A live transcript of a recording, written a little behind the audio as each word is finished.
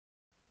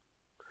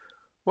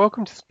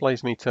Welcome to this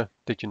BlazeMeter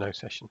Did You Know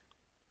session.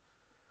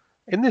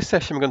 In this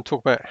session, we're going to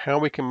talk about how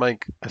we can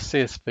make a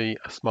CSV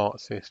a smart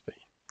CSV.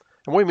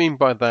 And what we mean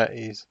by that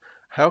is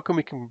how can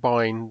we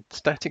combine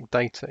static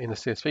data in a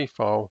CSV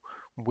file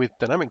with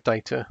dynamic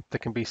data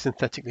that can be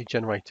synthetically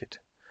generated.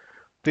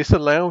 This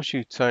allows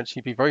you to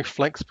actually be very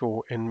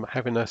flexible in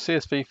having a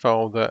CSV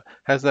file that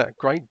has that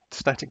great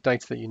static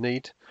data that you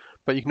need,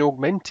 but you can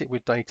augment it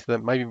with data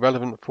that may be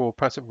relevant for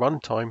perhaps at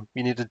runtime.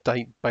 You need a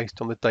date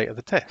based on the date of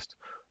the test.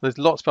 There's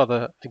lots of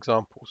other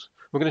examples.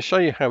 We're going to show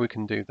you how we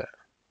can do that.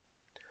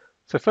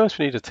 So first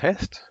we need a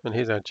test, and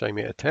here's our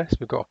JMeter test.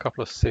 We've got a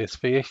couple of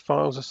CSV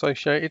files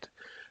associated.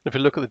 And if we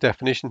look at the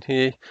definition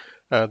here,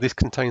 this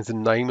contains the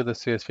name of the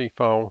CSV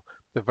file,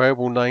 the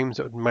variable names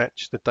that would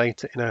match the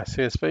data in our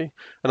CSV,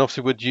 and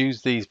obviously we'd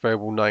use these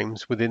variable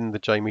names within the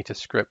JMeter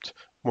script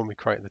when we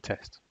create the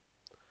test.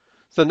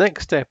 So the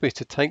next step is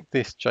to take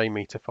this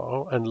JMeter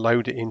file and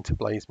load it into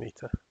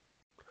BlazeMeter.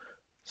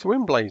 So we're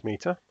in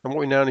BlazeMeter, and what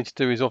we now need to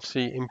do is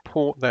obviously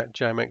import that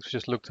JMX we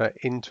just looked at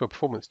into a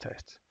performance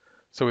test.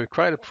 So we've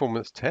created a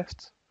performance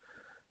test.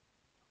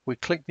 We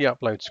click the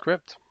upload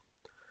script.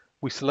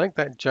 We select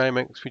that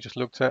JMX we just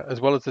looked at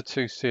as well as the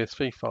two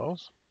CSV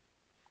files,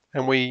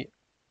 and we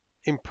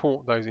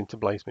import those into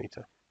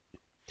BlazeMeter.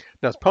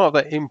 Now, as part of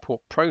that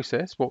import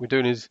process, what we're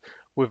doing is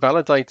we're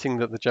validating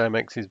that the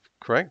JMX is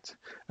correct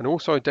and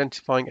also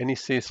identifying any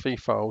CSV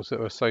files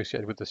that are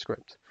associated with the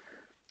script.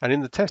 And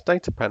in the test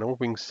data panel,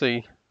 we can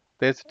see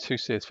there's the two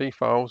CSV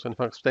files, and if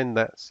I extend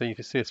that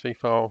CSV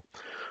file,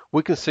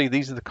 we can see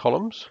these are the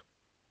columns,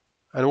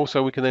 and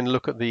also we can then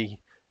look at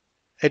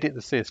edit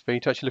the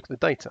CSV to actually look at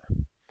the data.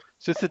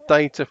 So this is the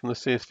data from the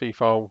CSV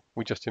file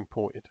we just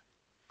imported.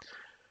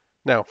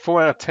 Now,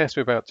 for our test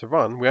we're about to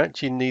run, we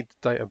actually need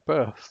the date of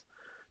birth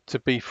to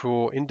be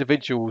for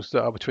individuals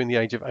that are between the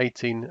age of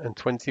 18 and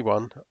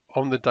 21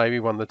 on the day we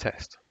run the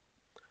test.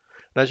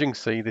 And as you can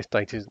see, this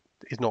data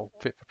is not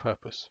fit for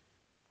purpose.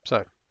 So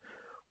what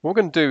we're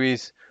going to do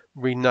is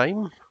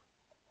rename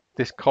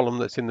this column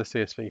that's in the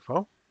CSV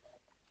file,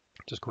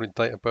 just call it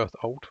date of birth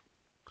old.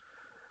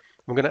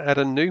 I'm going to add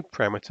a new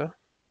parameter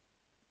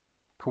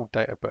called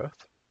date of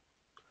birth.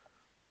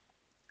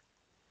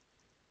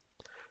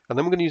 And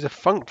then we're going to use a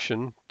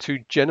function to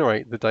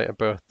generate the date of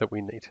birth that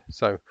we need.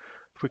 So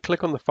if we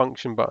click on the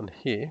function button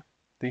here,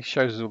 this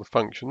shows us all the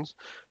functions,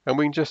 and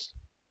we can just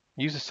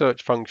use a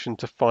search function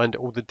to find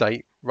all the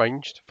date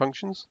ranged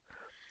functions.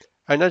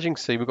 And as you can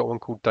see, we've got one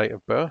called date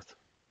of birth.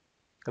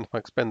 And if I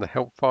expand the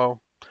help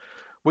file,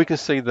 we can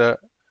see that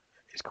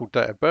it's called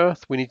date of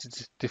birth. We need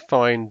to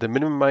define the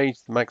minimum age,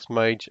 the maximum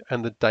age,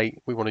 and the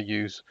date we want to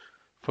use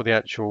for the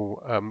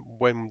actual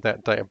when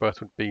that date of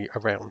birth would be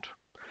around.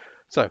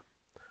 So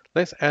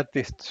let's add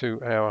this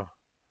to our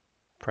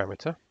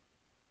parameter.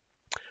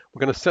 We're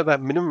going to set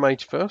that minimum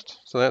age first,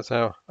 so that's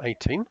our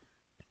 18.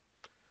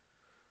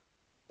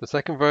 The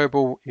second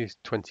variable is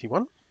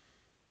 21.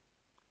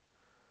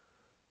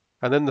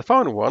 And then the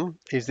final one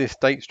is this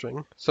date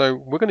string. So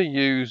we're going to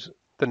use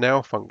the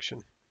now function.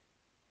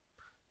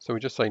 So we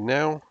just say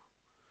now.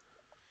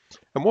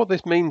 And what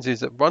this means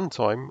is at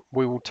runtime,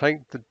 we will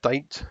take the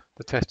date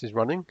the test is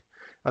running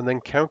and then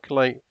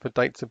calculate for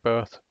dates of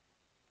birth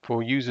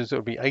for users that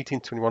will be 18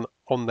 to 21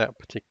 on that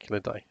particular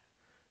day.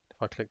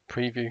 If I click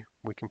preview,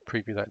 we can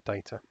preview that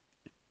data.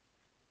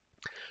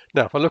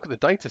 Now, if I look at the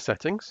data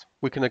settings,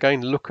 we can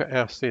again look at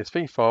our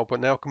CSV file, but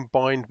now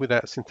combined with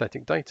that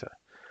synthetic data.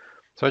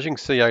 So as you can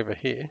see over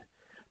here,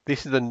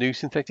 this is the new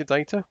synthetic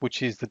data,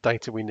 which is the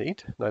data we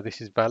need. Now this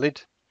is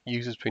valid,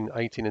 users between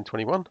 18 and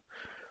 21,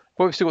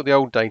 but we've still got the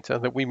old data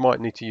that we might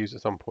need to use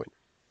at some point.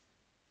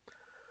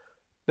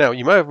 Now,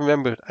 you may have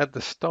remembered at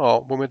the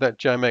start when we had that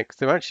JMX,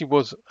 there actually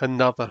was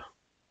another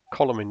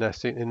column in there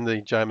in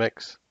the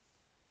JMX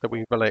that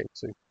we related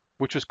to,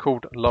 which was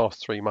called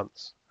last 3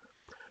 months.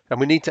 And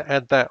we need to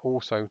add that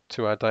also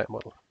to our data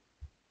model.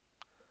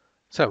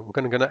 So we're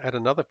going to add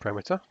another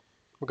parameter.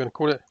 We're going to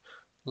call it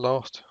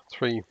last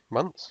 3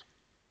 months.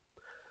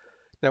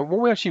 Now, what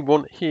we actually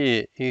want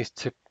here is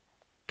to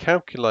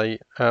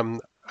calculate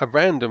a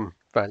random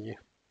value.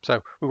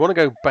 So we want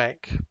to go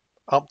back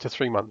up to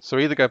 3 months. So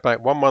either go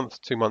back 1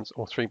 month, 2 months,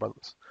 or 3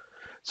 months.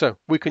 So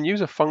we can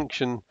use a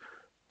function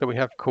that we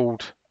have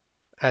called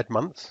add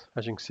months,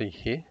 as you can see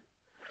here.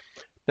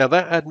 Now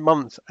that add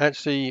months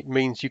actually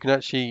means you can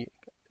actually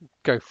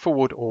go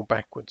forward or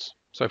backwards.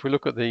 So if we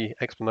look at the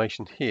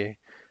explanation here,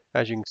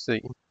 as you can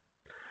see,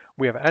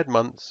 we have add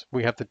months,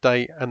 we have the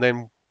date, and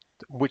then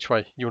which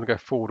way you want to go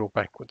forward or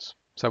backwards.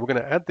 So we're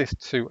going to add this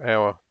to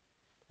our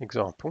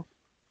example.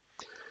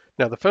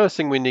 Now the first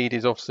thing we need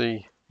is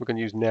obviously we're going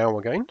to use now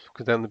again,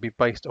 because then it'll be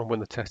based on when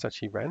the test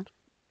actually ran.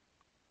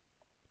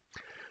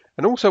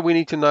 And also we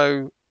need to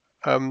know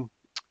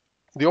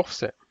the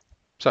offset.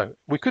 So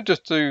we could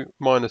just do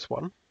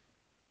 -1,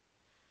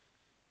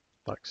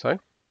 like so.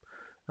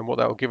 And what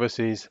that will give us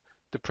is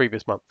the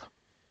previous month.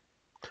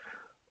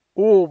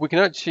 Or we can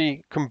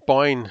actually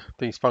combine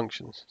these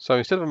functions. So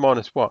instead of a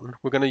 -1,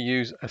 we're going to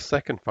use a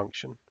second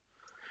function.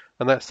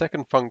 And that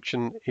second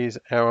function is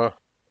our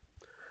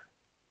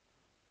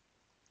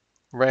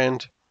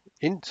rand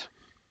int,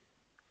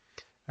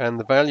 and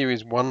the value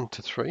is 1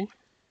 to 3.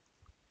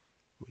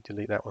 We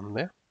delete that one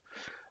there.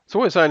 So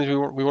what it's saying is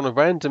we want a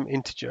random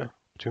integer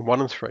between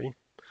 1 and 3.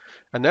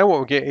 And now what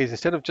we get is,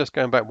 instead of just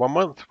going back 1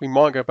 month, we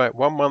might go back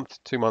 1 month,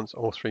 2 months,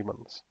 or 3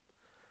 months.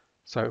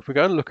 So if we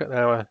go and look at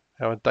our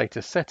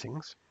data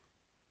settings,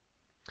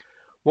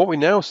 what we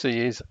now see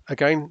is,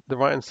 again, the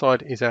right-hand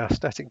side is our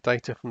static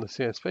data from the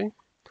CSV.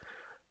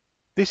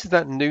 This is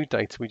that new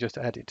data we just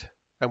added.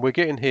 And we're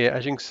getting here,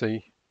 as you can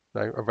see,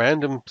 a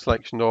random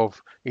selection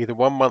of either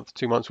 1 month,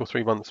 2 months, or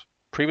 3 months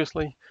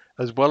previously,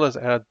 as well as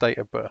our date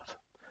of birth.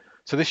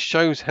 So this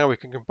shows how we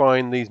can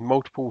combine these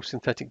multiple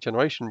synthetic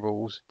generation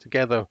rules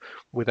together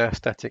with our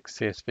static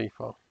CSV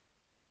file.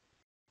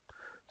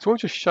 So what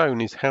I've just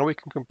shown is how we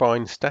can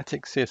combine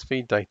static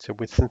CSV data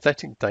with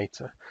synthetic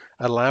data,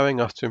 allowing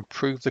us to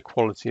improve the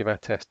quality of our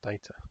test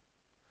data.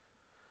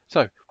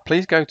 So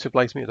please go to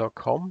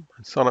blazemeter.com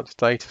and sign up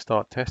today to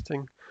start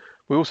testing.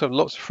 We also have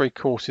lots of free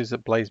courses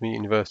at BlazeMeter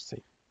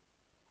University.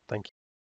 Thank you.